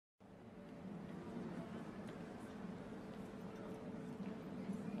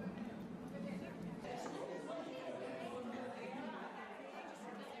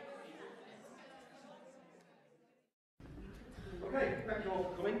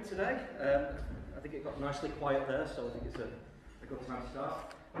me today. I think it got nicely quiet there, so I think it's a good time to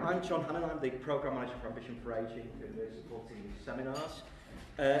start. I'm John Hannon, I'm the Programme Manager for Ambition for Ageing, and we're supporting these seminars.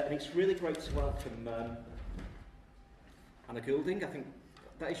 And it's really great to welcome Anna Goulding. I think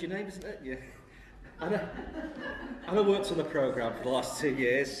that is your name, isn't it? Yeah. Anna worked on the programme for the last 2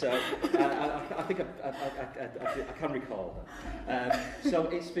 years, so I think I can recall her. So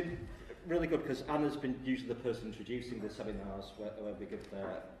it's been really good because Anna's been usually the person introducing the seminars where we give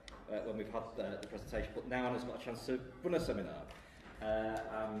when we've had the presentation, but now Anna's got a chance to run a seminar.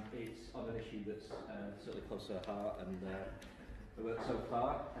 And it's on an issue that's certainly close to her heart and the work so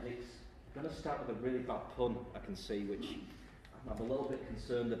far. And it's going to start with a really bad pun, I can see, which I'm a little bit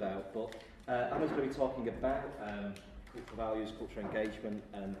concerned about. But Anna's going to be talking about cultural values, cultural engagement,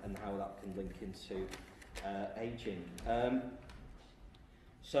 and how that can link into ageing.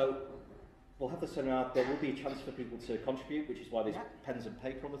 So we'll have the seminar. There will be a chance for people to contribute, which is why there's pens and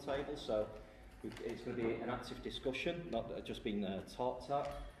paper on the table. So it's going to be an active discussion, not just being talked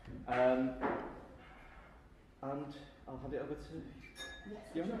at. And I'll hand it over to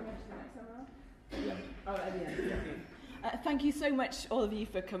you. Thank you so much, all of you,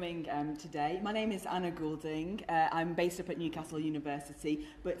 for coming today. My name is Anna Goulding. I'm based up at Newcastle University,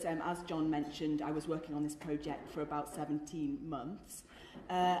 but as John mentioned, I was working on this project for about 17 months.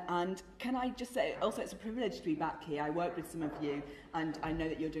 And can I just say, also it's a privilege to be back here. I work with some of you, and I know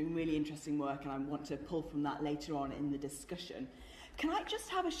that you're doing really interesting work, and I want to pull from that later on in the discussion. Can I just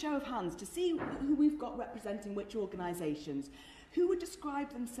have a show of hands to see who we've got representing which organisations? Who would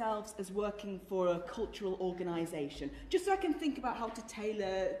describe themselves as working for a cultural organisation? Just so I can think about how to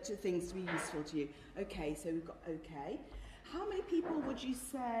tailor to things to be useful to you. Okay, so we've got okay. How many people would you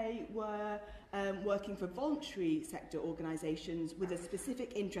say were working for voluntary sector organisations with a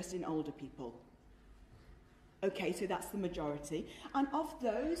specific interest in older people? Okay, so that's the majority. And of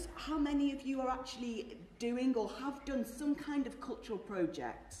those, how many of you are actually doing or have done some kind of cultural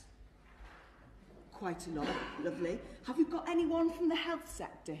project? Quite a lot, lovely. Have we got anyone from the health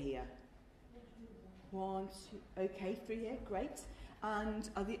sector here? 1, 2, okay, 3 here, great. And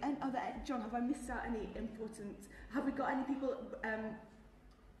are there, John, have I missed out any important, have we got any people,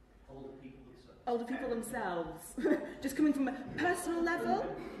 older people themselves, just coming from a personal level?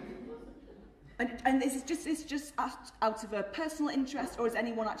 And is it's just out of a personal interest, or is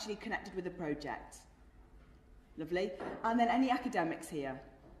anyone actually connected with the project? Lovely. And then any academics here?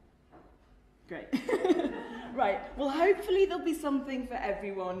 Great. Right, well hopefully there'll be something for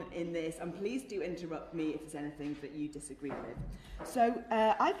everyone in this, and please do interrupt me if there's anything that you disagree with. So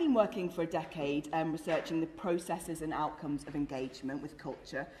I've been working for a decade researching the processes and outcomes of engagement with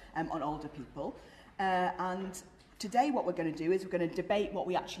culture on older people, and today what we're going to do is we're going to debate what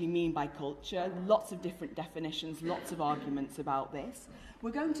we actually mean by culture, lots of different definitions, lots of arguments about this.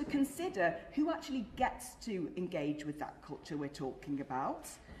 We're going to consider who actually gets to engage with that culture we're talking about.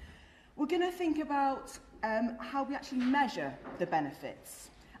 We're going to think about how we actually measure the benefits.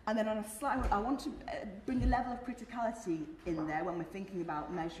 And then on a slide, I want to bring a level of criticality in there when we're thinking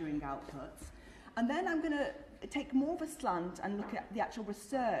about measuring outputs. And then I'm going to take more of a slant and look at the actual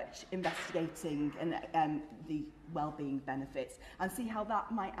research investigating and the wellbeing benefits, and see how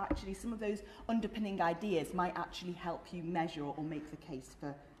that might actually, some of those underpinning ideas might actually help you measure or make the case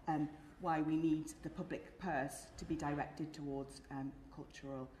for why we need the public purse to be directed towards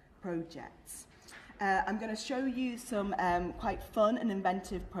cultural projects. I'm going to show you some quite fun and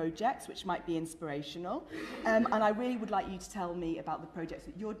inventive projects which might be inspirational, and I really would like you to tell me about the projects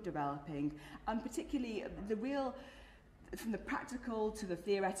that you're developing, and particularly from the practical to the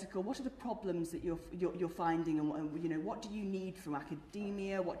theoretical. What are the problems that you're finding, and you know, what do you need from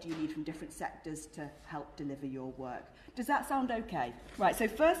academia, what do you need from different sectors to help deliver your work? Does that sound okay? Right, so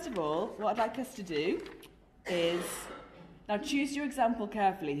first of all, what I'd like us to do is, now choose your example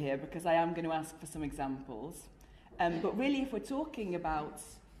carefully here, because I am going to ask for some examples. But really, if we're talking about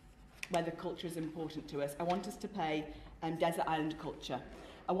whether culture is important to us, I want us to play Desert Island Culture.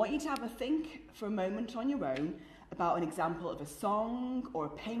 I want you to have a think for a moment on your own about an example of a song or a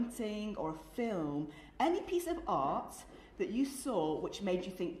painting or a film, any piece of art that you saw which made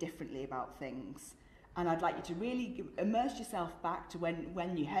you think differently about things. And I'd like you to really immerse yourself back to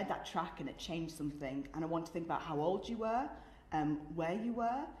when you heard that track and it changed something. And I want to think about how old you were, where you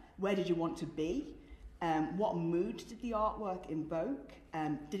were, where did you want to be, what mood did the artwork invoke,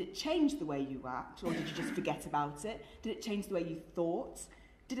 did it change the way you act, or did you just forget about it? Did it change the way you thought?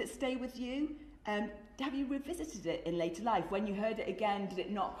 Did it stay with you? Have you revisited it in later life? When you heard it again, did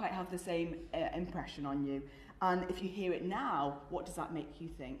it not quite have the same impression on you? And if you hear it now, what does that make you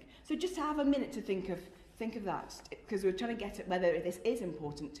think? So just to have a minute to think of Think of that, because we're trying to get at whether this is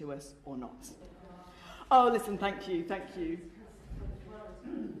important to us or not. Oh, listen, thank you, thank you.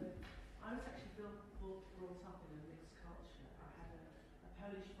 I was actually brought up in a mixed culture. I had a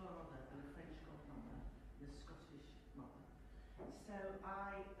Polish father and a French godmother and a Scottish mother. So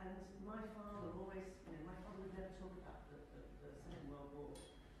my father always, my father would never talk about the Second World War,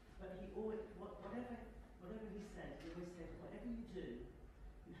 but he always, whatever he said, he always said, whatever you do,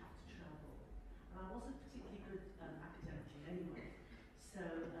 you have to travel. And I wasn't particularly good academically anyway, so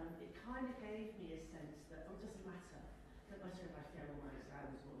it kind of gave me a sense that, it doesn't matter. Don't matter if I fail all my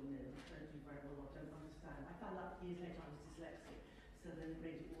exams or, don't do very well or don't understand. I found out years later I was dyslexic, so then it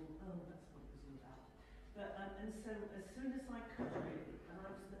made it all, that's what it was all about. But, and so as soon as I could really, and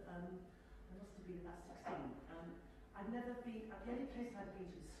I must have been about 16, I'd never been, the only place I'd been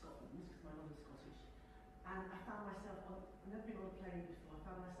to was Scotland, because my mother's Scottish, and I found myself, I'd never been on a plane before, I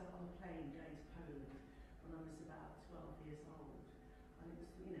found myself on a plane going to Poland when I was about 12 years old, and it was,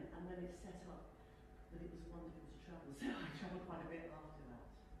 and then it set up that it was wonderful to travel, so I travelled quite a bit after that.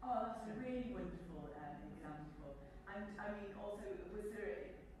 Oh, that's a really wonderful example. And I mean, also, was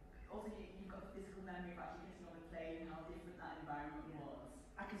there, you've got the physical memory of actually getting on a plane and how different that environment was?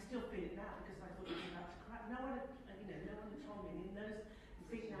 I can still feel it now because I thought it was about to crack. No one had told me. In those,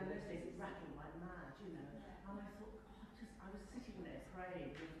 in those days it rattled like mad, And I thought, I was sitting there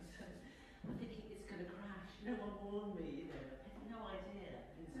praying, I'm thinking it's going to crash. No one warned me, I had no idea.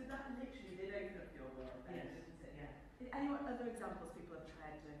 So that literally did open up your world, then, didn't it? Yeah. Any other examples people have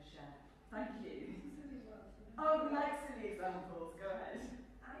tried to share? Thank you. Oh, we like silly examples. Go ahead.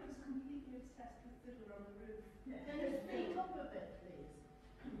 I was completely obsessed with Fiddler on the Roof. Can you speak up a bit, please?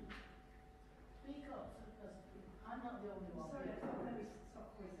 Speak up, because I'm not the only one. Sorry, I've got a very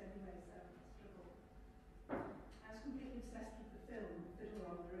soft voice anyway, so I struggle. I was completely obsessed with the film Fiddler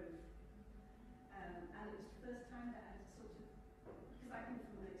on the Roof. And it was the first time that I had sort of, because I come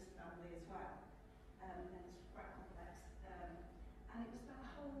from a mixed family as well, and it's quite complex. And it was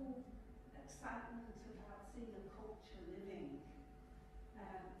that whole excitement about seeing a culture living.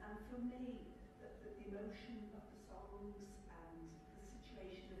 And for me, the emotion of the songs and the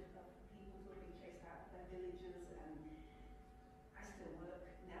situation of people who are being chased out of their villages, and I still work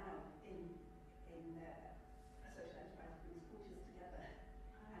now in a social enterprise that brings cultures together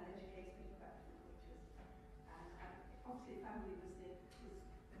and educates people about different cultures. And obviously family was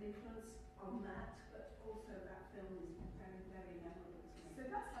an influence on that, but also that film is very, very memorable to me. So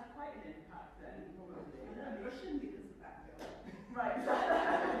that's had quite an impact then, probably. I'm Russian because of that film. Right.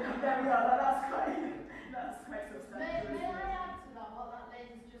 There we are. That's quite substantial. May I add to that what that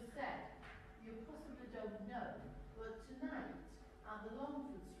lady's just said? You possibly don't know, but tonight at the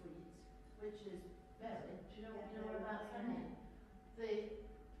Longford Suite, which is Berry, do you know whereabouts I mean? They're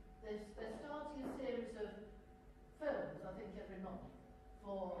starting a series of films, I think every month,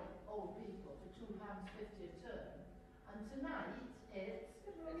 for old people for £2.50 a term, and tonight it's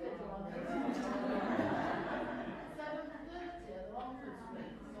Fiddler on the Roof. 7:30 at the Longford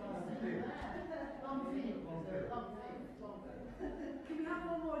Suite. Can we have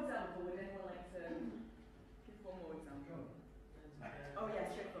one more example? Would anyone like to give one more example? Oh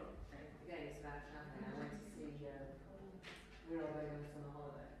yes, sure. Again, it's about travelling. I went to see We're All Going on a Summer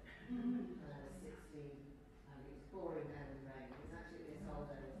Holiday. When I was 16, and it was pouring down with rain. It was actually this old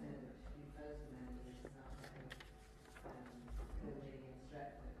cinema, which you close to remember, which is now building in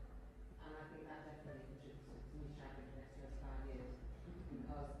Stretford. And I think that definitely contributed to me travelling the next 25 years.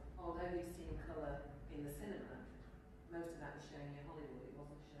 Because although you've seen colour in the cinema, most of that was showing in Hollywood, it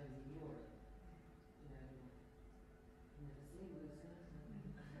wasn't showing in Europe. Never seen those things.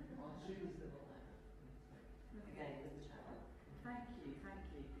 Or shoes that were like that. Again, with the travel. Thank you.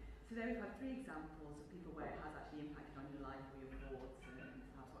 So there we've had 3 examples of people where it has actually impacted on your life or your thoughts and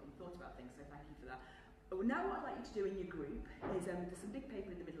perhaps what you thought about things, so thank you for that. Now what I'd like you to do in your group is, there's some big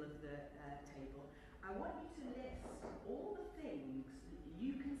paper in the middle of the table. I want you to list all the things that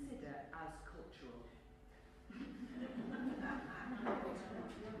you consider as cultural.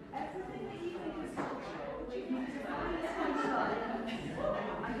 Everything that you think is cultural, you can define it online.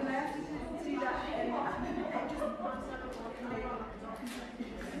 I'm going to ask you to do that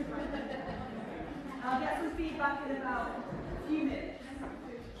I'll get some feedback in about a few minutes.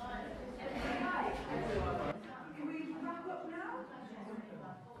 Hi, everyone. Can we wrap up now?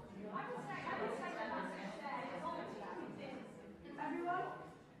 Everyone?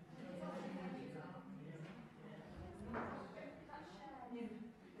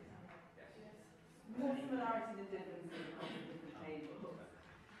 More similarities and differences across the different tables.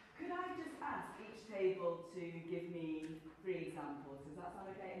 Could I just ask each table to give me 3 examples? Does that sound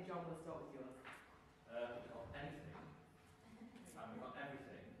okay? And John, we'll start with yours. We've got anything, and we've got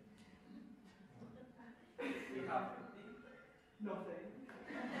everything. We have Nothing.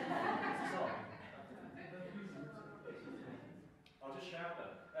 this is on. I'll just shout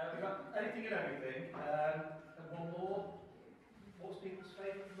it. We've got anything and everything. And one more. What's people's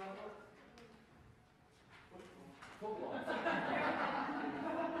favourite from that one? Football.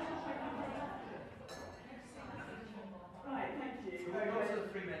 Right, thank you. So we've got to the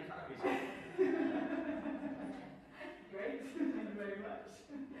three main categories. Great, thank you very much.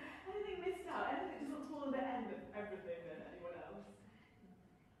 Anything missed out? Anything that doesn't fall at the end of everything then? Anyone else?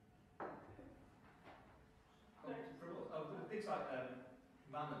 Things like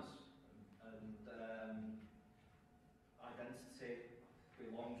manners and identity,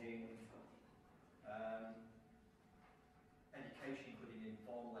 belonging, education, including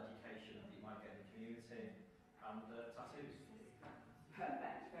informal education that you might get in the community, and tattoos.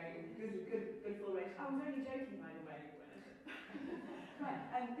 Perfect, very good full range. I was only joking, by the way.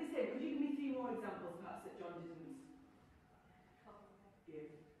 Right, this here, could you give me 3 more examples perhaps that John didn't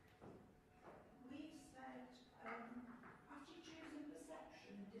give? We said attitudes and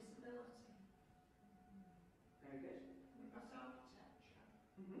perception and disability. Very good. That's architecture.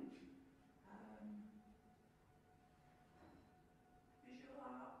 Visual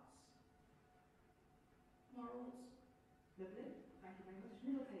arts. Morals. Lovely, thank you very much.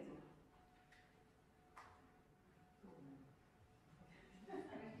 Middle table.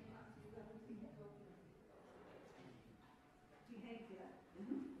 Behaviour.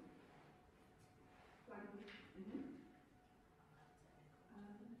 Language.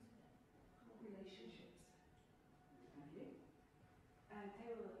 Relationships. Thank you.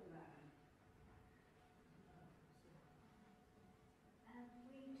 Table 11.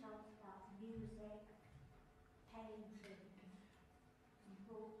 We talked about music, painting,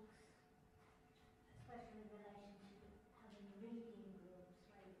 books, especially in relation to having reading groups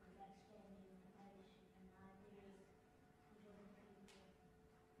where you could exchange information and ideas with other people.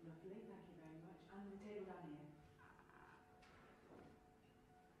 Lovely, thank you very much. And the table down here.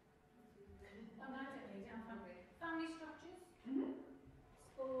 Oh, no, I don't need it, I'm hungry. Family structures,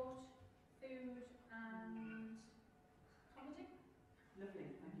 sport, food and comedy.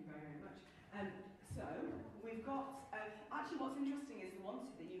 Lovely, thank you very, very much. So, we've got, actually what's interesting is the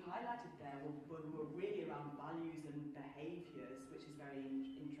ones that you highlighted there were really around values and behaviours, which is very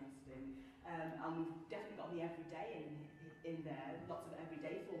interesting. And we've definitely got the everyday in there, lots of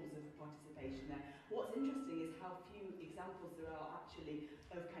everyday forms of participation there. What's interesting is how few examples there are actually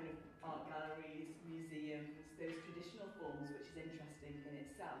of kind of art galleries, museums, those traditional forms, which is interesting in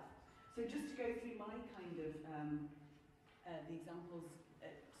itself. So just to go through my kind of the examples,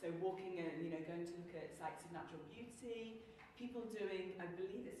 so walking and going to look at sites of natural beauty, people doing, I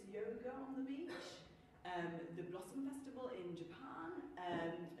believe it's yoga on the beach, the Blossom Festival in Japan,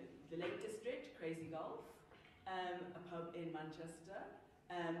 the Lake District, Crazy Golf, a pub in Manchester,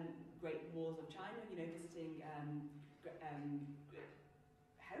 Great Walls of China, visiting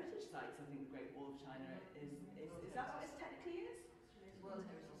heritage sites. I think the Great Wall of China is that what it technically is?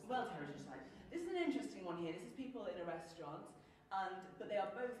 World Heritage Site. This is an interesting one here. This is people in a restaurant, but they are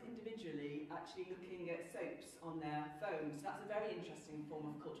both individually actually looking at soaps on their phones. So that's a very interesting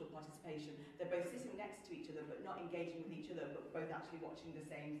form of cultural participation. They're both sitting next to each other, but not engaging with each other, but both actually watching the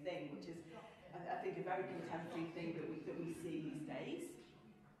same thing, which is, I think, a very contemporary thing that we see these days.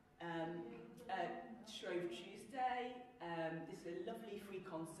 Shrove Tuesday. This is a lovely free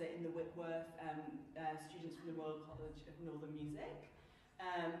concert in the Whitworth. Students from the Royal College of Northern Music.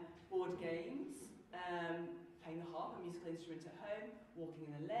 Board games. Playing the harp, a musical instrument at home, walking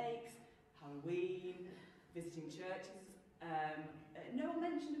in the lakes, Halloween, visiting churches. No one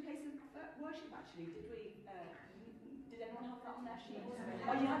mentioned a place of worship actually, did we? Did anyone have that on their sheets?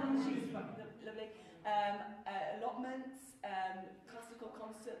 Oh, you had on the sheets, lovely. Allotments, classical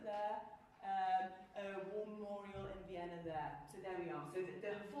concert there, a war memorial in Vienna there. So there we are. So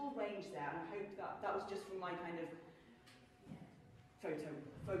the full range there, and I hope that was just from my kind of photo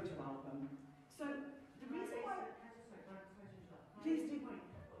album. So the reason why... Please do. What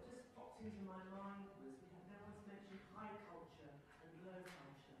just popped into my mind was no one's mentioned high culture and low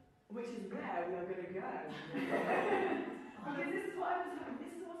culture. Which is where we are going to go. Because this is what I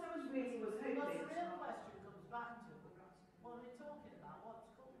was really hoping. Well, the real question comes back to what are we talking about? What's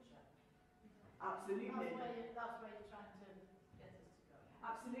culture? Absolutely. That's where you're trying to get us to go.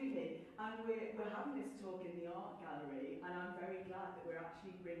 Absolutely. And we're having this talk in the art gallery, and I'm very glad that we're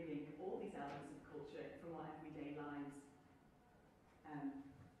actually bringing all these elements of culture from our everyday lives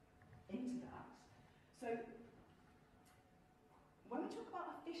into that. So when we talk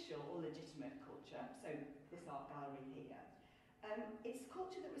about official or legitimate culture, culture, so this art gallery here, it's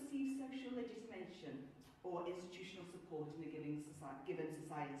culture that receives social legitimation or institutional support in a given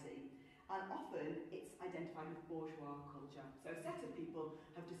society, and often it's identified with bourgeois culture. So a set of people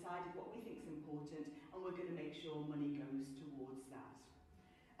have decided what we think is important, and we're going to make sure money goes towards that.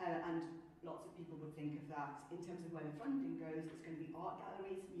 And lots of people would think of that in terms of where the funding goes. It's going to be art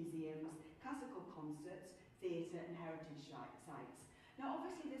galleries, museums, classical concerts, theatre and heritage sites. Now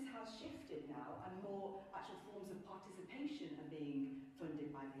obviously this has shifted now, and more actual forms of participation are being funded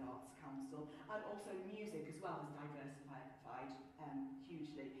by the Arts Council, and also music as well has diversified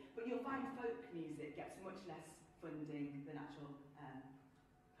hugely. But you'll find folk music gets much less funding than actual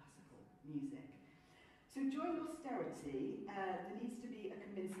classical music. So during austerity, there needs to be a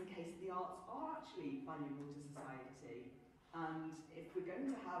convincing case that the arts are actually valuable to society, and if we're going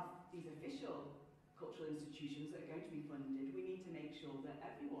to have these official cultural institutions that are going to be funded, we need to make sure that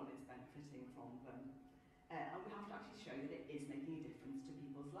everyone is benefiting from them. And we have to actually show that it is making a difference to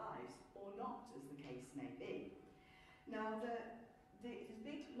people's lives, or not, as the case may be. Now, there's a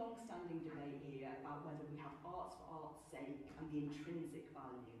big long-standing debate here about whether we have arts for art's sake and the intrinsic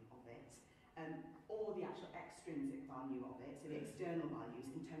value of it, or the actual extrinsic value of it, so the external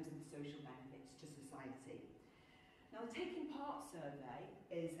values in terms of the social benefits to society. Now, the Taking Part survey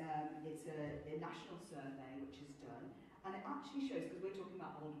is it's a national survey which is done, and it actually shows, because we're talking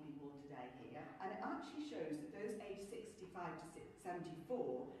about older people today here, and it actually shows that those aged 65 to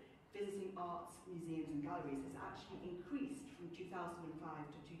 74 visiting arts, museums and galleries has actually increased from 2005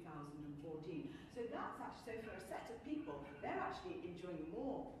 to 2014. So that's actually, so for a set of people, they're actually enjoying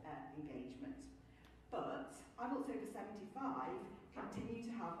more engagement. But adults over 75 continue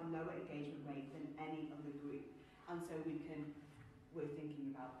to have a lower engagement rate than any other group. And so we're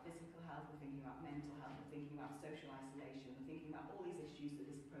thinking about physical health, we're thinking about mental health, we're thinking about social isolation, we're thinking about all these issues that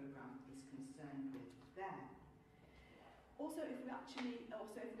this programme is concerned with there. Also, if we actually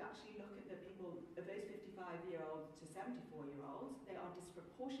look at the people of those 55-year-olds to 74-year-olds, they are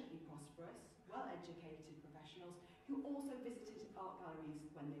disproportionately prosperous, well-educated professionals who also visited art galleries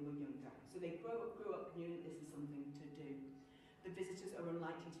when they were younger. So they grew up knowing that this is something to do. The visitors are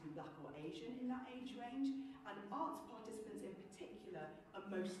unlikely to be black or Asian in that age range, and arts participants in particular are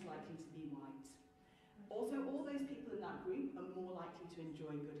most likely to be white. Also, all those people in that group are more likely to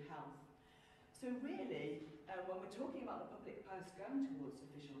enjoy good health. So really, when we're talking about the public purse going towards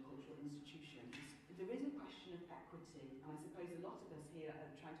official cultural institutions, there is a question of equity, and I suppose a lot of us here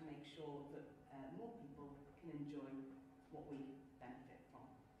are trying to make sure that more people can enjoy what we benefit from.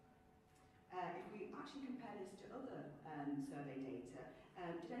 If we actually compare this to other survey data,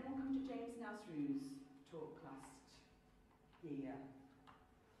 did anyone come to James Nasru's talk last year?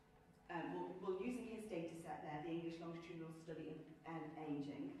 Well, using his data set there, the English Longitudinal Study of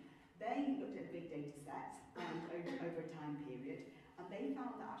Ageing, they looked at a big data set over a time period, and they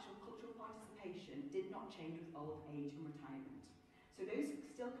found that actual cultural participation did not change with old age and retirement. So those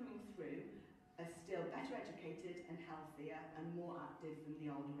still coming through are still better educated and healthier and more active than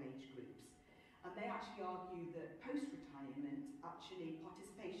the older age groups. And they actually argue that post-retirement, actually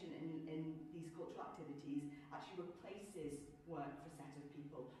participation in these cultural activities actually replaces work for a set of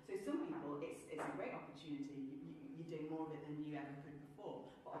people. So some people, it's a great opportunity, you're doing more of it than you ever could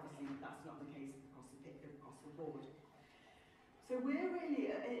before, but obviously that's not the case across the board. So we're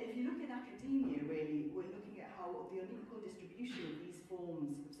really, if you look in academia really, we're looking at how the unequal distribution of these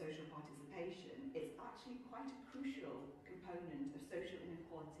forms of social participation is actually quite a crucial component of social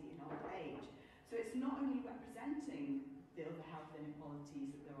inequality in old age. So it's not only representing the other health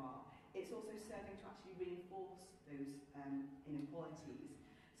inequalities that there are, it's also serving to actually reinforce those inequalities.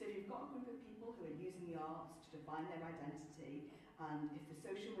 So if you've got a group of people who are using the arts to define their identity, and if the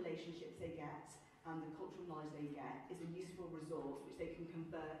social relationships they get and the cultural knowledge they get is a useful resource which they can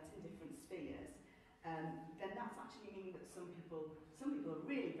convert in different spheres, then that's actually meaning that some people are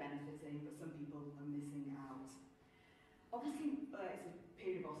really benefiting, but some people are missing out. Obviously, it's a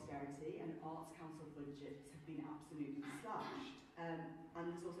period of austerity, and Arts Council budgets have been absolutely slashed. And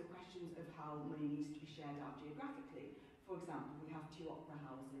there's also questions of how money needs to be shared out geographically. For example, we have 2 opera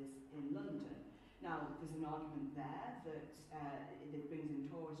houses in London. Now, there's an argument there that it brings in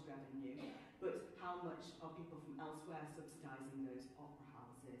tourist revenue, but how much are people from elsewhere subsidising those opera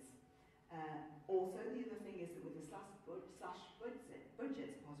houses? Also, the other thing is that with the slash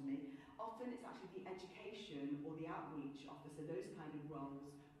budgets, often it's actually the education or the outreach officer, those kind of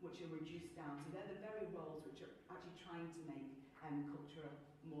roles, which are reduced down. So they're the very roles which are actually trying to make culture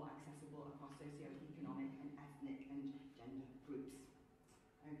more accessible across socio-economic and ethnic and gender groups.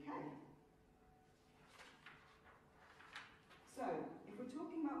 Okay. So, if we're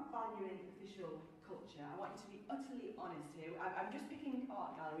talking about valuing official utterly honest here. I'm just picking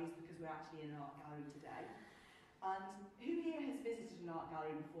art galleries because we're actually in an art gallery today. And who here has visited an art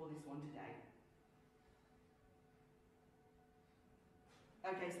gallery before this one today?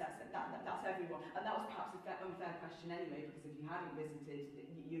 Okay, so that's everyone, and that was perhaps an unfair question anyway, because if you hadn't visited,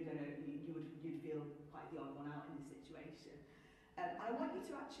 you'd feel quite the odd one out in the situation. And I want you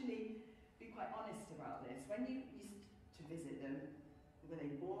to actually be quite honest about this. When you used to visit them, were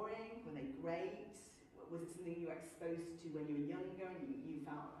they boring? Were they great? Was it something you were exposed to when you were younger and you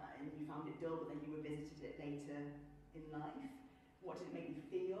found it dull, but then you revisited it later in life? What did it make you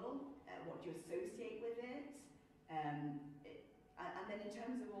feel? What do you associate with it? And then in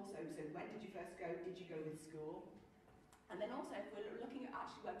terms of also, so when did you first go? Did you go with school? And then also, if we're looking at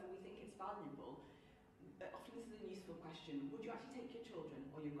actually whether we think it's valuable, often this is a useful question. Would you actually take your children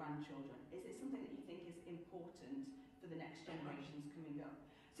or your grandchildren? Is it something that you think is important for the next generations coming up?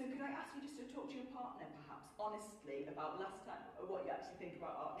 So could I ask you just to talk to your partner, perhaps, honestly, about last time, what you actually think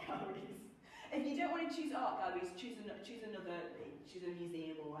about art galleries? If you don't want to choose art galleries, choose a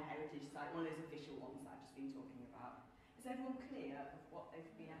museum or a heritage site, one of those official ones that I've just been talking about. Is everyone clear of what they've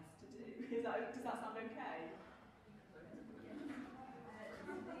been asked to do? Does that sound okay?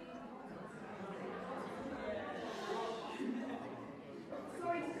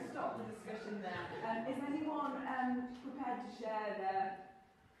 Sorry to stop the discussion there. Is anyone prepared to share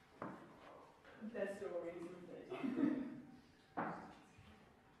their stories with me?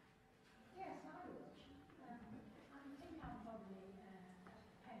 Yes, I would. I think I'm probably a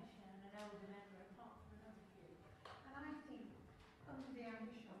pensioner and an older member apart from another few. And I think under the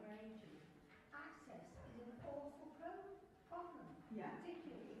ambition of ages, access is an awful problem. Yeah.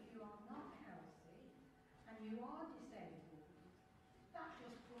 Particularly if you are not healthy and you are disabled. That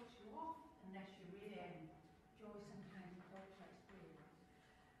just puts you off unless you really enjoy some kind of cultural experience.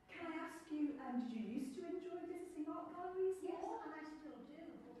 Can I ask you, did you used to enjoy visiting art galleries? Yes, more? and I still do,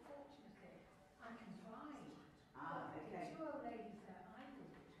 but fortunately I can drive. Ah, But okay. the two old ladies that I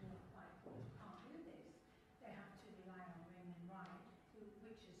visit who are quite good can't do this. They have to rely on ring and ride,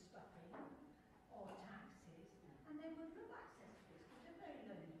 which is stopping, or taxis, and they would love access to this because they're very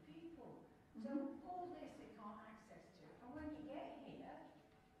lonely people. So all this they can't access to. And when you get here,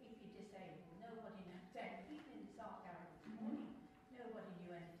 if you're disabled, nobody knows anything in this art gallery this morning. Nobody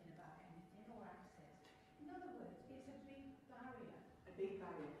knew anything about anything or access. In other words, it's a big barrier. A big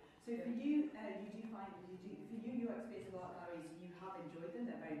barrier. So for you, your experience of art galleries, you have enjoyed them,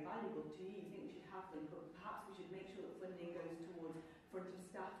 they're very valuable to you, you think we should have them, but perhaps we should make sure that funding goes towards front of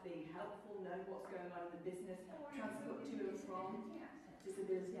staff being helpful, know what's going on in the business, transport to and from,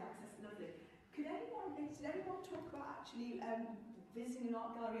 disability access, lovely. Did anyone talk about actually visiting an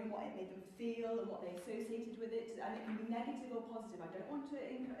art gallery and what it made them feel and what they associated with it? And it can be negative or positive. I don't want to,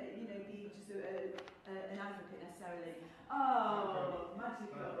 be just an advocate necessarily. Oh,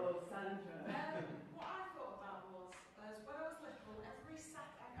 Magica or Sandra. What I thought about was when I was little, every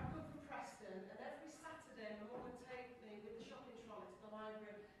Saturday, I grew up from Preston, and every Saturday my mum would take me with the shopping trolley to the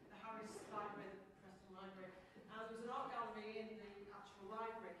library, the Harris Library, the Preston Library, and there was an art gallery in the actual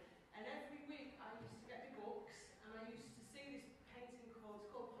library. And every week I used to get the books, and I used to see this painting called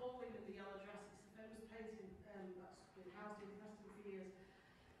Pauline in the Yellow Dress. It's a famous painting that's been housed in Preston for years.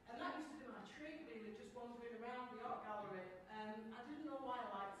 And that used to be my treat, really, just wandering around the art gallery. I didn't know why I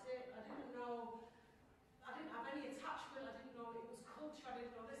liked it. I didn't have any attachment. I didn't know it was culture. I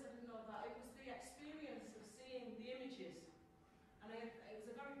didn't know this. I didn't know that. It was the experience of seeing the images, and it was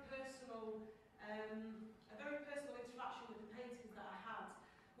a very personal interaction with the paintings that I had,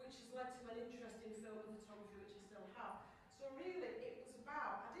 which has led to an interest in film and photography, which I still have. So really, it was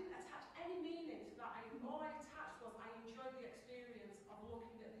about, I didn't attach any meaning to that. All I attached was I enjoyed the experience of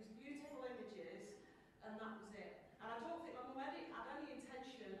looking at these beautiful images, and that was it. And I don't think my mum had any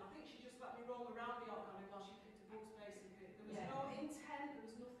intention. I think she just let me roam around the art gallery while she picked the books, basically. There was no intent, there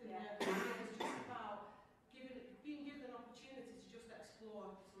was nothing there. It was just about being given an opportunity to just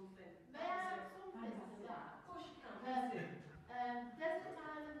explore something. May I add something to that? Of course you can. Desert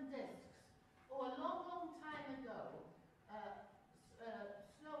Island Discs, a long time ago,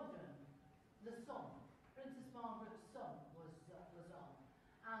 Snowden, the son, Princess Margaret's son, was on,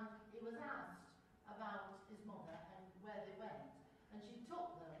 and he was asked about his mother and where they went, and she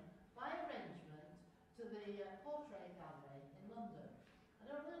took them by arrangement to the Portrait Gallery in London. I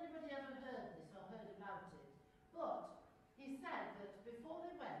don't know if anybody ever heard this or heard about it, but he said that before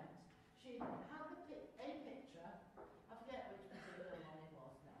they went, she had a picture, I forget which particular one it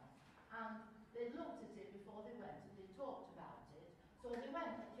was now, and they looked at it before they went and they talked about it. So they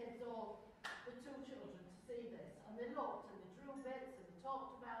went, the kids all, the two children, to see this, and they looked and they drew bits and they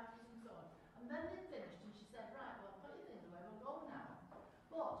talked about it and so on. And then they finished and she said, right,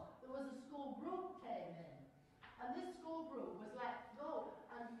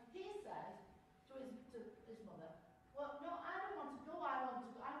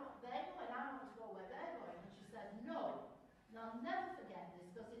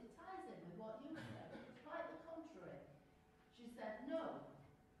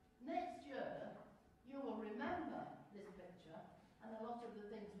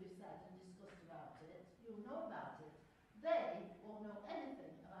 they won't know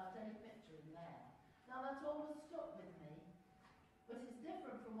anything about any picture in there. Now that's always stuck with me, but it's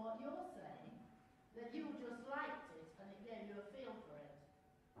different from what you're saying, that you just liked it and it gave you a feel for it.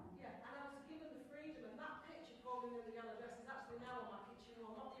 Yeah, and I was given the freedom, and that picture falling in the yellow dress is actually now on my kitchen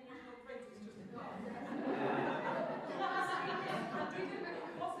wall, not the original print, it's just a card. It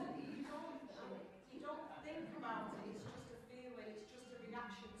wasn't, you don't think about it, it's just a feeling, it's just a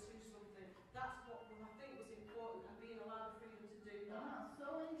reaction to something. That's what I think was important, and being allowed the freedom to do that. That's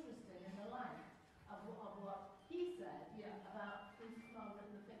so interesting in the light of what he said about who's not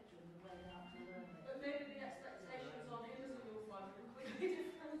written the picture and the way how to learn it. But maybe the expectations on him as a young lad are completely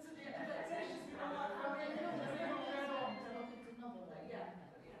different to the expectations we all have from him.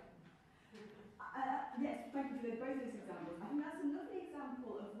 Yes, thank you for both those examples. I think that's a lovely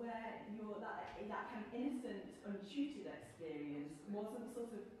example of where that kind of innocent, untutored experience wasn't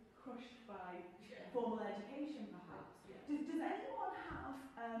sort of crushed by formal education, perhaps. Does anyone have,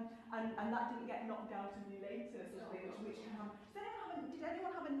 and that didn't get knocked out of you later, sort of thing, which can happen. Did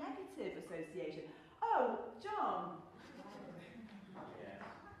anyone have a negative association? Oh, John. Yes.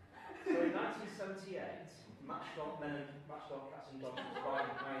 So in 1978, Matchlock Cats and Dogs was buying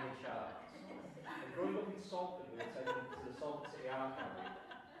the charts. And growing up in Salford, we were taken to the Salford City Art Gallery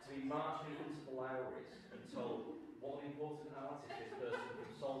to be marching into the Lowries and told what an important artist this person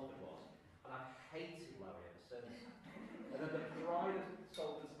from Salford was. And I've hated Lowry ever since. And then the pride of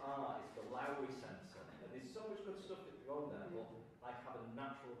Salford's art is the Lowry Centre. And there's so much good stuff that goes on there, but I have a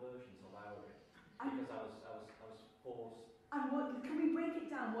natural aversion to Lowry. Because I was forced. And can we break it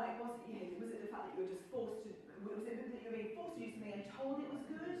down what it was that you hated? Was it the fact that you were just forced to, was it that you were being forced to do something and told it was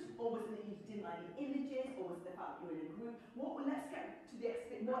good? Or was it that you didn't like the images? Or was it the fact that you were in a group? Let's get to the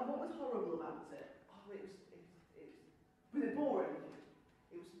experience. What was horrible about it? Oh, it was Was it boring?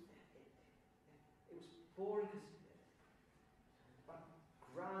 It was boring because my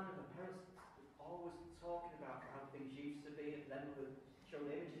gran and my parents were always talking about how things used to be, and then we were showing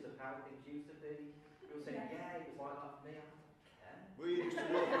images of how things used to be. We were saying, yeah, it was like that for me. I don't care. Were you just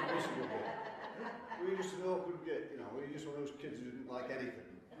an awkward miserable kid? Were you just an awkward kid? You know, were you just one of those kids who didn't like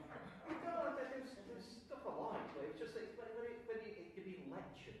anything? No, there was stuff I liked, but it was just like, when it could be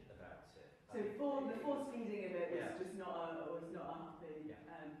lectured about it. So the force feeding of it was just not a happy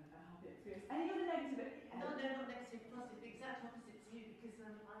experience. Any other negative? No, not negative. Positive. The exact opposite to you, because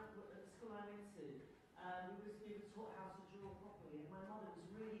at the school I went to, we were taught how to draw properly, and my mother was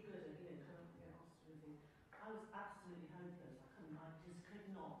really good at I was absolutely hopeless. I just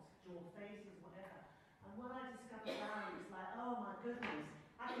could not draw faces, whatever. And when I discovered Larry, it was like, oh my goodness,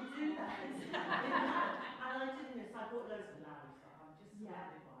 I can do that. And I did this. I bought loads of Larry stuff. I'm just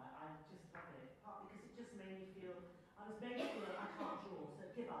surrounded by it. I just love it. Partly because it just made me feel, I was made to feel like I can't draw, so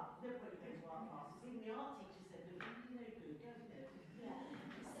give up. Never put your going to art classes. Even the art teacher said, you know good, go there.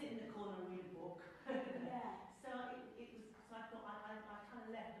 Sit in the corner and read a book. So it was, so I thought, I kind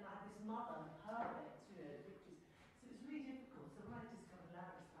of left, and I had this mother, perfect, pictures. So it was really difficult. So when I discovered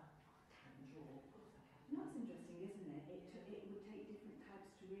Larry, I can draw. Of course I can. That's interesting, isn't it? It would take different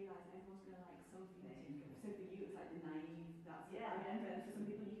types to realise everyone's going to like something. So for you, it's like the naive. That's and then for some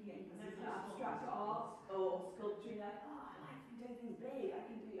people, you can get into abstract art or sculpture. You're like, oh, I like doing things big. I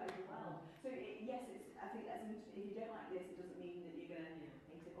can do well. So yes, I think that's interesting. If you don't like this, it doesn't mean that you're going to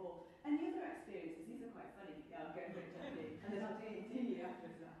hate it all. And the other experiences, these are quite funny. I'm getting a bit jumpy, and then I'll do you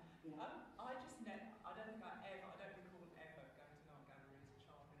after that. I don't recall ever going to an art gallery as a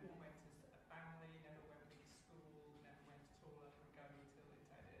child. We never went as a family, never went with school, never went at all. I didn't go until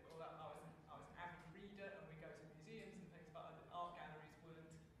it. Although I was an avid reader, and we go to museums and things, but art galleries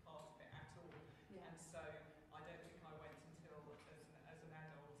weren't part of it at all. And so I don't think I went until as an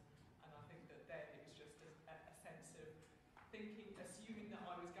adult. And I think that then it was just a sense of assuming that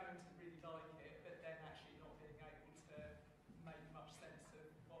I was going to really like it, but then actually not being able to make much sense of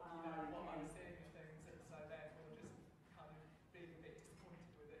what I was seeing and things, and so therefore just kind of being a bit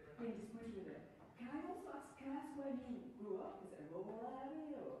disappointed with it. Really. Being disappointed with it. Can I ask where you grew up? Is it a rural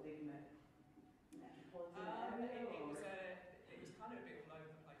area or a big metropolitan area? It was kind of a bit all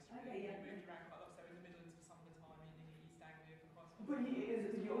over the place. Really. We moved around quite a lot. So in the Midlands for some of the time, in East Anglia for quite some time.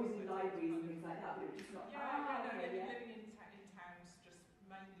 But you always in libraries and things like that, but it was just not. Living in towns, just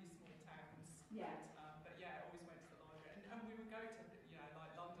mainly small towns. But I always went to the library, and we would go to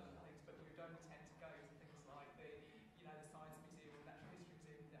like London and things, but we would only tend to go to things like the Science Museum or Natural History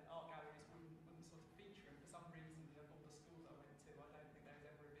Museum. The art galleries wouldn't sort of feature, and for some reason, of all the schools I went to, I don't think there was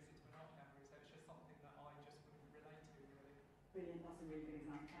ever a visit to an art gallery. So it's just something that I just wouldn't relate to really. Brilliant, that's a really good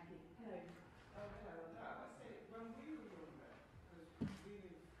example. Thank you. Hello. I say when we were younger, because we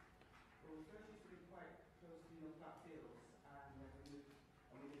first used to be quite close to flat fields.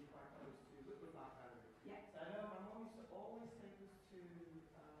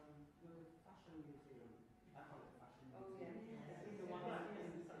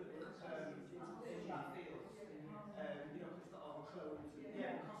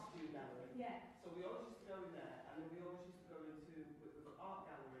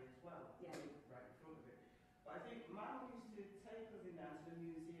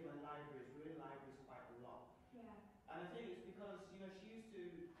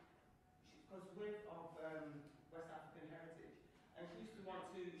 because we're of West African heritage, and she used to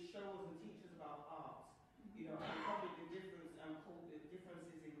want to show us and teach us about art, you know, and probably the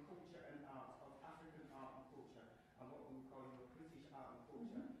differences in culture and art, of African art and culture, and what we call, you know, British art and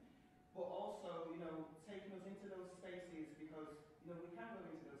culture. But also, you know, taking us into those spaces, because, you know, we can go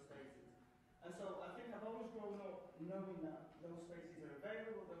into those spaces. And so I think I've always grown up knowing that those spaces are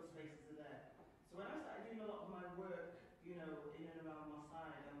available, those spaces are there. So when I started doing a lot of my work, you know, in and around my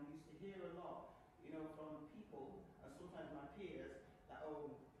side, and we used to hear a lot, you know, from people, and sometimes my peers, that,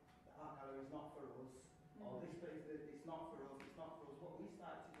 oh, the art gallery is not for us, or this place, it's not for us, it's not for us. What we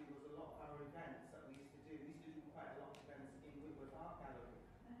started to do was a lot of our events that we used to do. We used to do quite a lot of events in Whitworth Art Gallery,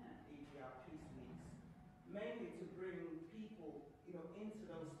 e.g. our Peace Weeks, mainly to bring people, you know, into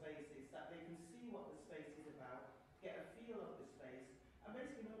those spaces, that they can see what the space is about, get a feel of the space, and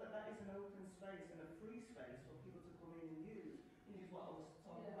basically know that that is an open space and a free space for people to come in and use. Which is what I was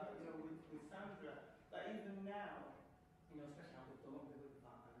talking about, you know, with Sandra, that even now, you know, especially now we've done up with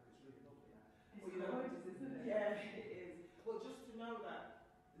that, and it's really lovely now. It's well, you know, gorgeous, isn't it? Yeah, it is. But just to know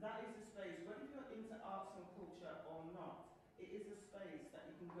that that is a space, whether you're into arts and culture or not, it is a space that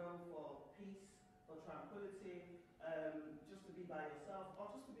you can go for peace, for tranquility, just to be by yourself,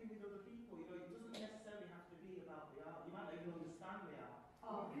 or just to be with other people. You know, it doesn't necessarily have to be about the art. You might not even understand the art.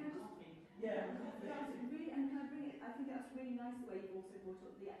 Oh, can I just, yeah. That's really, and can I bring it? I think that's really nice the way you've also brought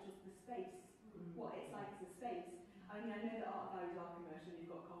up the space, what it's like as a space. I mean, I know that art galleries are commercial. You've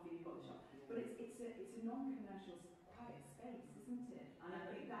got coffee, you've got the shop, but it's a non-commercial quiet space, isn't it? And I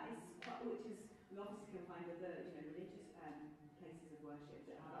think that is quite, which is, we obviously can find other, you know, religious places of worship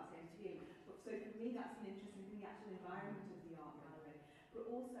that have that same feeling. But so for me, that's an interesting thing, the actual environment of the art gallery. But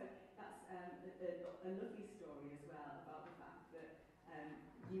also, that's a lovely story as well about the fact that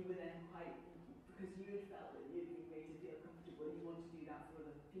you were then quite, because you had felt that you'd been made to feel comfortable, and you want to do that for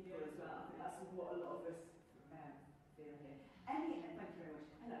other people as well. I think that's what a lot of us feel here. Thank you very much.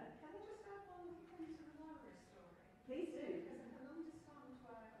 Hello. Can I just add one little thing to the library story? Please do. Because I can understand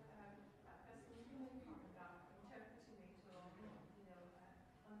where that person is coming from about interpreting it or, you know,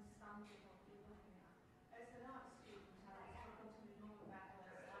 understanding what you're looking at. As an art student, I was talking to me more about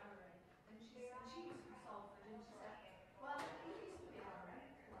Ellis Library, and she was from Salford, and she said, well, it used to be our rent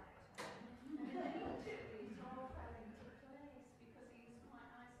collector. And immediately it all fell into place, because he was quite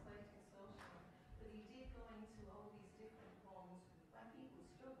isolated socially, but he did go into all these different homes where people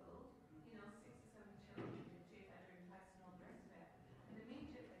struggled, you know, 6 or 7 children in a 2-bedroom house and all the rest of it. And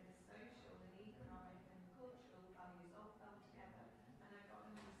immediately the social and economic and cultural values all fell together, and I got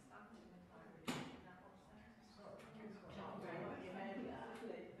an understanding of library in that whole sense. John, very much. You heard that?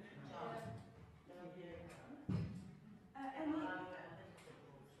 John, don't hear that.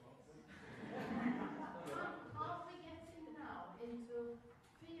 Aren't we getting now into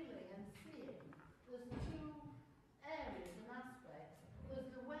feeling and seeing? There's 2 areas and aspects. There's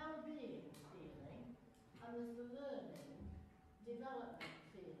the well-being feeling, and there's the learning, development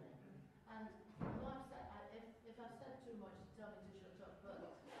feeling. And like I said, if I've said too much, tell me to shut up.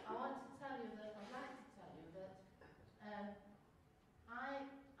 But I want to tell you that, I'd like to tell you that I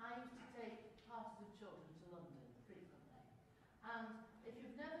used to take parties of children to London frequently. And if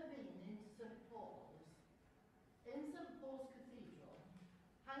you've never been into St Paul's, in St Paul's Cathedral,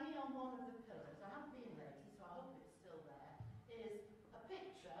 hanging on one of the pillars, I haven't been lately, so I hope it's still there, is a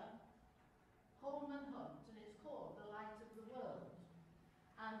picture, Holman Hunt, and it's called The Light of the World.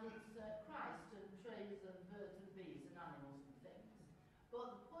 And it's Christ and trees and birds and bees and animals and things. But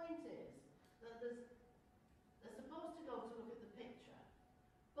the point is that they're supposed to go to look at the picture.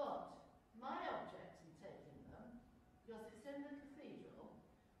 But my object in taking them, because it's in the cathedral,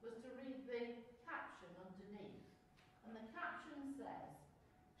 was to read the caption underneath. And the caption says,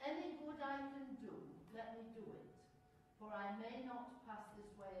 "Any good I can do, let me do it, for I may not pass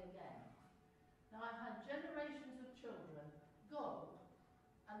this way again." Now I've had generations of children go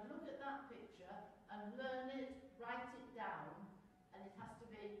and look at that picture and learn it, write it down, and it has to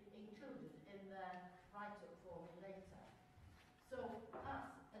be included in their write-up for me later. So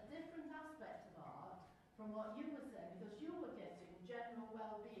that's a different aspect of art from what you were saying, because you were getting general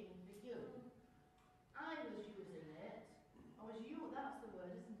well-being for you. I was using it, that's the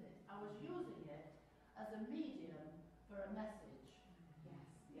word, isn't it? I was using it as a medium for a message. Yes,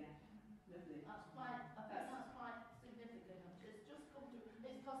 yeah, lovely. I think that's quite significant. It's just come to, it's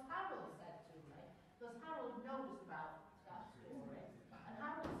because Harold said to me, because Harold knows about that story, and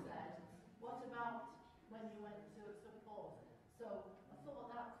Harold said, what about when you went to St Paul's? So I thought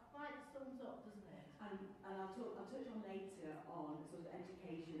that quite sums up, doesn't it? And I'll touch on later on sort of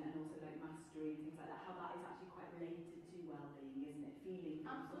education and also like mastery and things like that, how that is actually quite related to well-being, isn't it? Feeling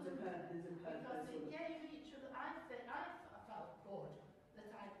there's a because it gave each other, I felt good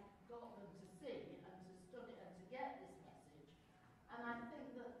that I got them to see and to study and to get this message, and I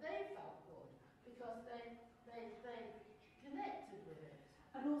think that they felt good because they connected with it.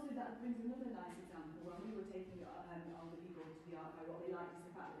 And also that brings another nice example. When we were taking older people to the art fair, what they liked is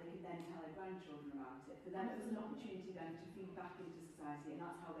the fact that they could then tell their grandchildren about it. For them it was an opportunity then to feed back into society, and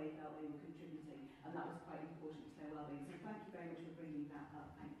that's how they felt they were contributing, and that was quite important to their well-being. So thank you very much for bringing that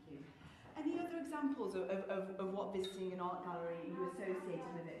up. Thank you. Any other examples of what visiting an art gallery you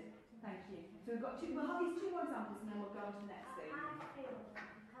associated with it? Thank you. So we've got we'll have these two more examples and then we'll go on to the next thing. I feel that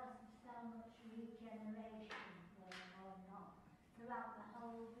because there's so much regeneration going on throughout the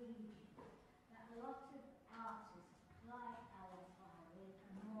whole region, that a lot of artists like Alice Riley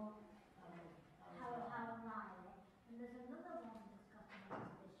and more Helen Riley, and there's another one that's got an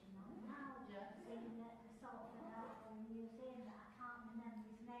exhibition on now in the Salford Art Museum that I can't remember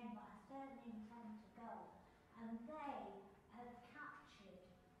his name, but I certainly intend to go, and they have captured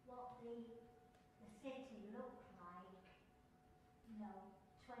what the city looked like, 20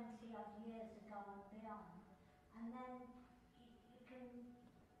 odd years ago and beyond, and then you can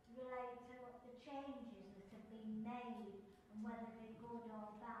relate to what the changes that have been made and whether they're good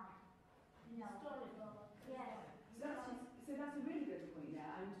or bad. Storyboard. Yes. So that's a really good point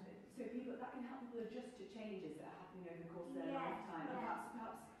there, and so people that can help people adjust to changes that are happening over the course of their lifetime. And perhaps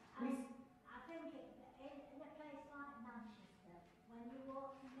I think in a place like Manchester, when you're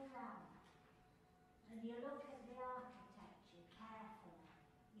walking around and you look at the architecture carefully,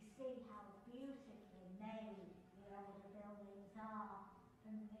 you see how beautifully made the older buildings are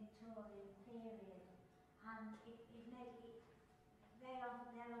from the Victorian period, and they're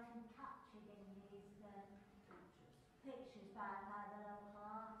often captured in these pictures by the local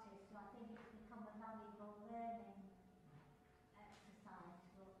artists. So I think it's become a valuable learning exercise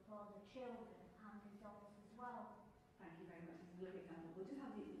for the children and adults as well. Thank you very much. This is a lovely example. We'll just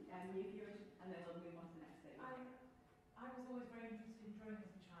have the review and then we'll move on to the next stage. I was always very interested in drawing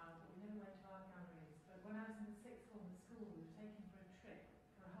as a child, but we never went to art galleries. But when I was in the sixth form at school, we were taken for a trip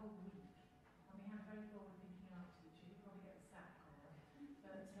for a whole week, and we had a very forward-thinking art teacher. He'd probably get the sack now, but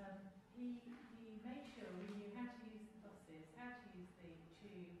he made sure we knew how to use the buses, how to use the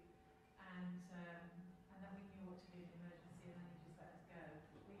tube, and that we knew what to do in emergency, and then he just let us go.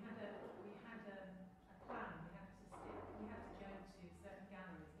 We had a plan. We had to go to certain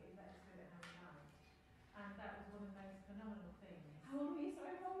galleries, but he let us do it how we liked. And that was one of the most phenomenal things. How old were you?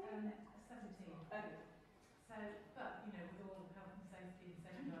 Sorry, how old were you? 17. Okay. So, but with all health and safety and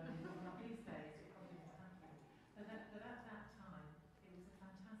safeguarding, not these days, it probably wouldn't happen. But at that time, it was a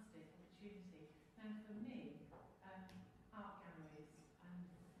fantastic opportunity. Now, for me, art galleries and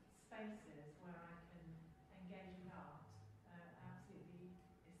spaces where I can engage with art are absolutely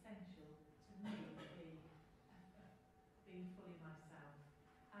essential to me being fully myself.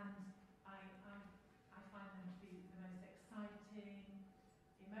 And I find them to be the most exciting,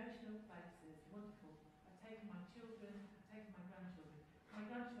 emotional places, wonderful. I've taken my children, I've taken my grandchildren. My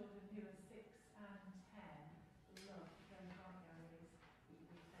grandchildren, who are 6 and 10, love to go to art galleries. We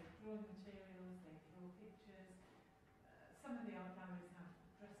take drawing materials, they draw pictures. Some of the art galleries have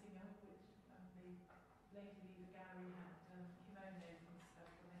dressing up, which the Lady Leader Gallery had kimonos and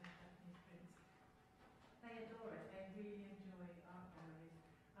stuff when they had Japanese prints. They adore it, they really enjoy art galleries,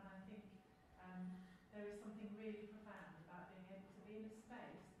 and I think there is something really profound about being able to be in a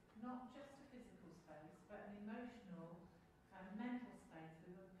space, not just a physical space, but an emotional and mental space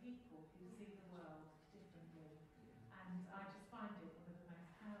with other people who see the world differently. And I just find it one of the most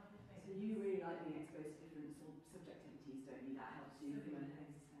powerful things. So you really like being exposed to different subjectivities, don't you? That helps you from an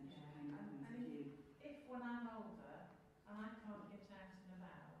existential kind of view. If when I'm older and I can't get out and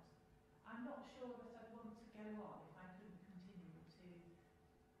about, I'm not sure that I'd want to go on if I couldn't continue to do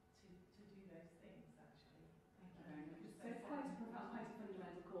those things, actually. Thank you very much. So it's quite a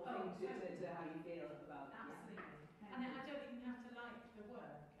fundamental core thing to how you feel about it. Absolutely. Yeah. And I don't even have to like the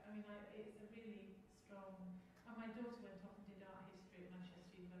work. I mean, it's a really strong... And my daughter went off and did art history at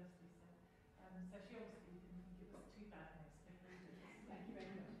Manchester University, so she obviously didn't think it was too bad next to her. Thank you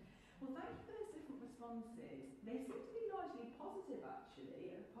very much. Well, thank you for those different responses. They seem to be largely positive,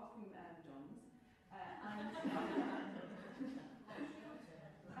 actually, apart from John's.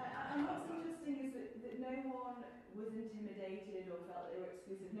 And what's interesting is that no one was intimidated or felt they were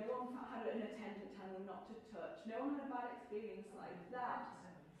exclusive. No one had an attendant telling them not to touch. No one had a bad experience like that.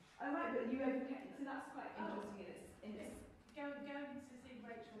 Oh, right, but you overcame. So that's quite interesting in its Going to see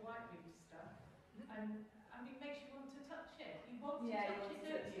Rachel Whiteread's stuff, and I mean, makes you want to touch it. You want to touch it,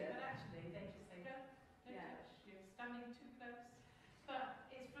 don't you? But actually, they just say, don't touch. You're standing too close.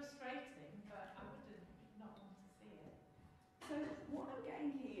 But it's frustrating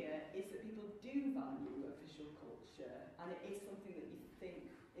do value official culture, and it is something that you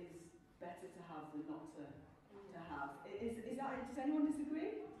think is better to have than not to have. Does anyone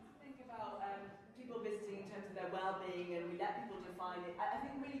disagree? Think about people visiting in terms of their well-being, and we let people define it. I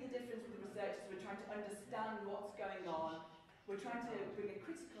think really the difference with the research is we're trying to understand what's going on, we're trying to bring a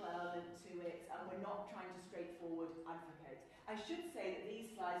critical element to it, and we're not trying to straightforward advocate. I should say that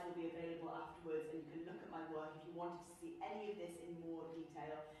these slides will be available afterwards, and you can look at my work if you wanted to see any of this in more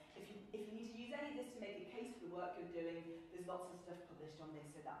detail. If you need to use any of this to make a case for the work you're doing, there's lots of stuff published on this,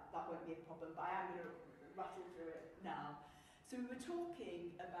 so that won't be a problem, but I am going to rattle through it now. So we were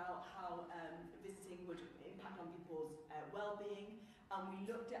talking about how visiting would impact on people's well-being, and we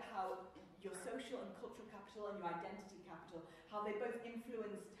looked at how your social and cultural capital and your identity capital, how they both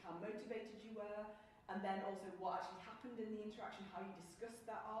influenced how motivated you were, and then also what actually happened in the interaction, how you discussed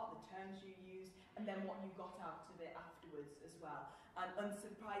that art, the terms you used, and then what you got out of it afterwards as well. And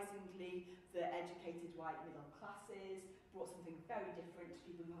unsurprisingly, the educated white middle classes brought something very different to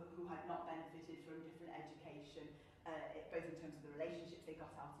people who had not benefited from different education, both in terms of the relationships they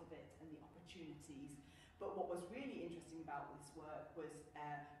got out of it and the opportunities. But what was really interesting about this work was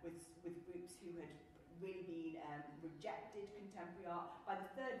with groups who had really been rejected contemporary art. By the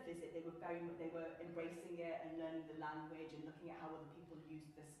third visit, they were embracing it and learning the language and looking at how other people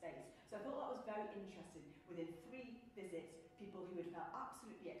used the space. So I thought that was very interesting. Within 3 visits, people who had felt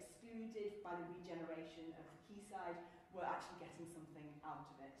absolutely excluded by the regeneration of the quayside were actually getting something out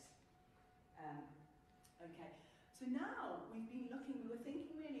of it. Okay. So now we were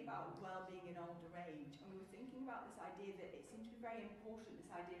thinking really about well-being in older age, and we were thinking about this idea that it seemed to be very important, this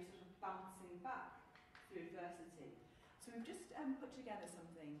idea of sort of bouncing back through adversity. So we've just put together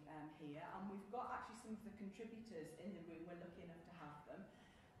something here, and we've got actually some of the contributors in the room, we're lucky enough to have them,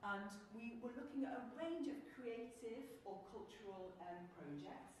 and we were looking at a range of creative or cultural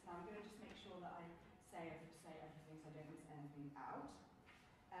projects. Now I'm going to just make sure that I say everything so I don't miss anything out.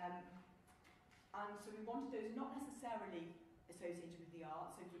 And so we wanted those not necessarily associated with the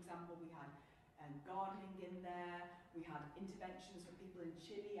arts. So for example, we had gardening in there, we had interventions from people in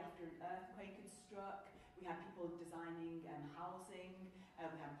Chile after an earthquake had struck, we had people designing housing,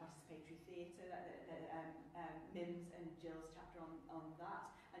 we had participatory theatre, Mim's and Jill's chapter on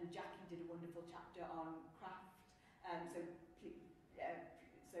that, and Jackie did a wonderful chapter on craft.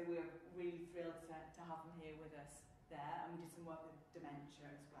 So we're really thrilled to have them here with us there, and we did some work with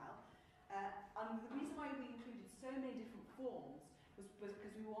dementia as well. And the reason why we included so many different forms was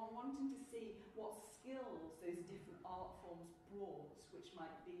because we were wanting to see what skills those different art forms brought, which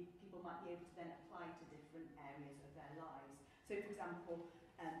people might be able to then apply to different areas of their lives. So for example,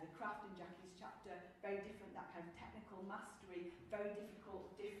 the craft in Jackie's chapter, very different, that kind of technical mastery, very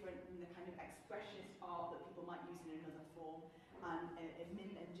different from the kind of expressionist art that people might use in another form. And in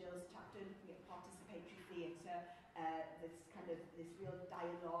Min and Jill's chapter, looking at participatory theatre, this real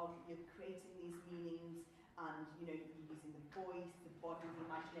dialogue, you're creating these meanings, and you're using the voice, the body, the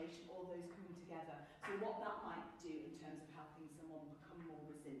imagination, all those coming together. So what that might do in terms of helping someone become more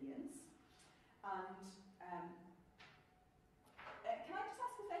resilient. And can I just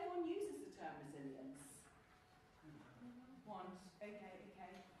ask if anyone uses the term resilience?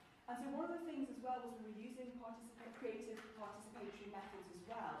 Okay. And so one of the things as well was we were using creative participatory methods as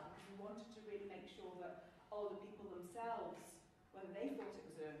well, because we wanted to really make sure that older people themselves, whether they thought it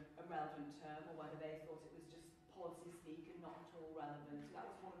was a relevant term or whether they thought it was just policy speak and not at all relevant. So that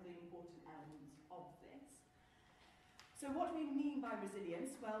was one of the important elements of this. So what do we mean by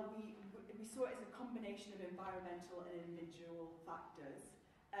resilience? Well, we saw it as a combination of environmental and individual factors.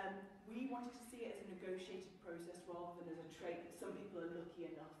 We wanted to see it as a negotiated process rather than as a trait that some people are lucky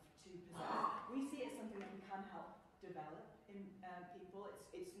enough to possess. We see it as something that we can help develop in people.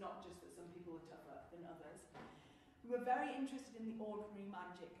 It's not just that some people are tougher than others. We were very interested in the ordinary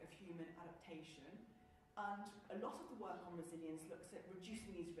magic of human adaptation, and a lot of the work on resilience looks at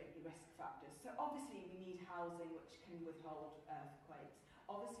reducing these risk factors. So obviously we need housing which can withhold earthquakes.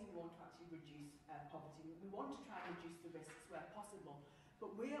 Obviously we want to actually reduce poverty. We want to try and reduce the risks where possible.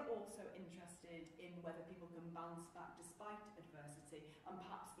 But we're also interested in whether people can bounce back despite adversity, and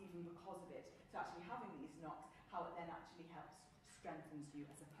perhaps even because of it. So actually having these knocks, how it then actually strengthens you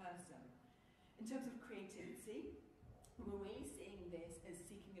as a person. In terms of creativity, we're really seeing this as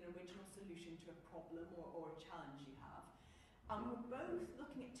seeking an original solution to a problem or a challenge you have. And we're both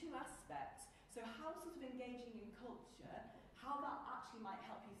looking at 2 aspects. So how sort of engaging in culture, how that actually might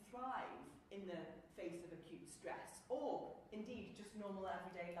help you thrive in the face of acute stress, or indeed just normal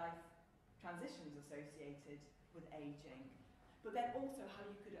everyday life transitions associated with ageing. But then also how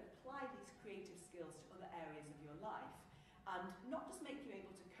you could apply these creative skills to other areas of your life, and not just make you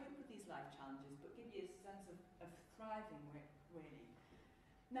able to cope with these these life challenges, but give you a sense of thriving, really.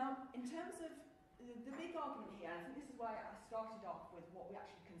 Now, in terms of the big argument here, and I think this is why I started off with what we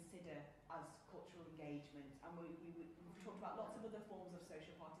actually consider as cultural engagement, and we've talked about lots of other forms of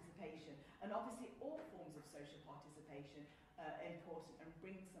social participation, and obviously all forms of social participation are important and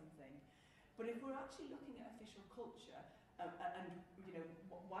bring something. But if we're actually looking at official culture, and you know,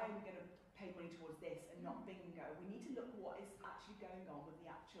 why are we going to pay money towards this and not bingo, we need to look at what is actually going on with the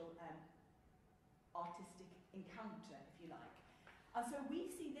actual artistic encounter, if you like. And so we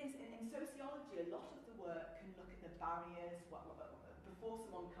see this in sociology. A lot of the work can look at the barriers, before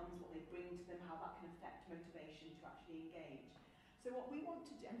someone comes, what they bring to them, how that can affect motivation to actually engage. So what we want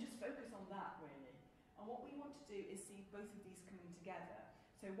to do, and just focus on that really, and what we want to do is see both of these coming together.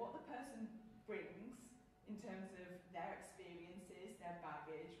 So what the person brings in terms of their experiences, their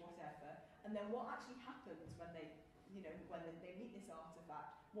baggage, whatever, and then what actually happens when they, you know, when they meet this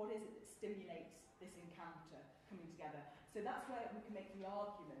artefact, what is it that stimulates this encounter coming together? So that's where we can make the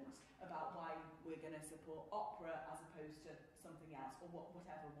argument about why we're going to support opera as opposed to something else, or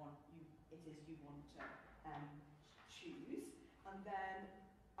whatever one it is you want to choose. And then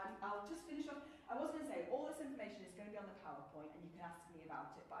I'll just finish off. I was going to say, all this information is going to be on the PowerPoint, and you can ask me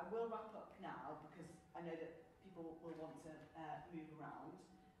about it, but I will wrap up now because I know that people will want to move around.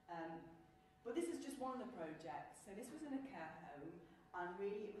 But this is just one of the projects. So this was in a care home, and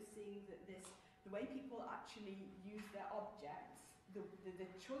really it was seeing that the way people actually use their objects, the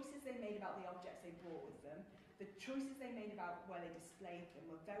choices they made about the objects they brought with them, the choices they made about where they displayed them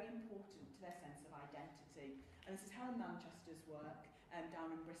were very important to their sense of identity. And this is Helen Manchester's work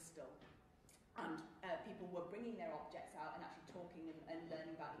down in Bristol. And people were bringing their objects out and actually talking and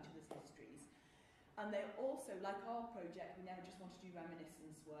learning about each other's histories. And they also, like our project, we never just want to do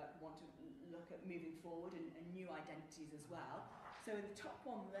reminiscence work, we want to look at moving forward and new identities as well. So the top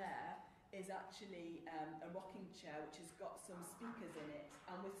one there is actually a rocking chair which has got some speakers in it,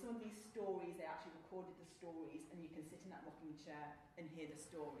 and with some of these stories they actually recorded the stories, and you can sit in that rocking chair and hear the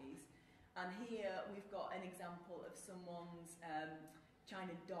stories. And here we've got an example of someone's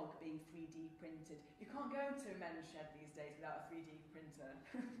China dog being 3D printed. You can't go to a men's shed these days without a 3D printer.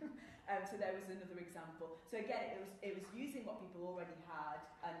 So there was another example. So again, it was using what people already had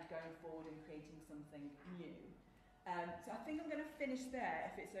and going forward and creating something new. So I think I'm going to finish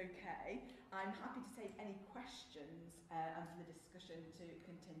there, if it's okay. I'm happy to take any questions and for the discussion to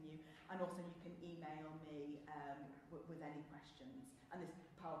continue. And also you can email me with any questions. And this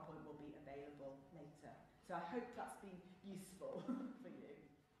PowerPoint will be available later. So I hope that's been useful for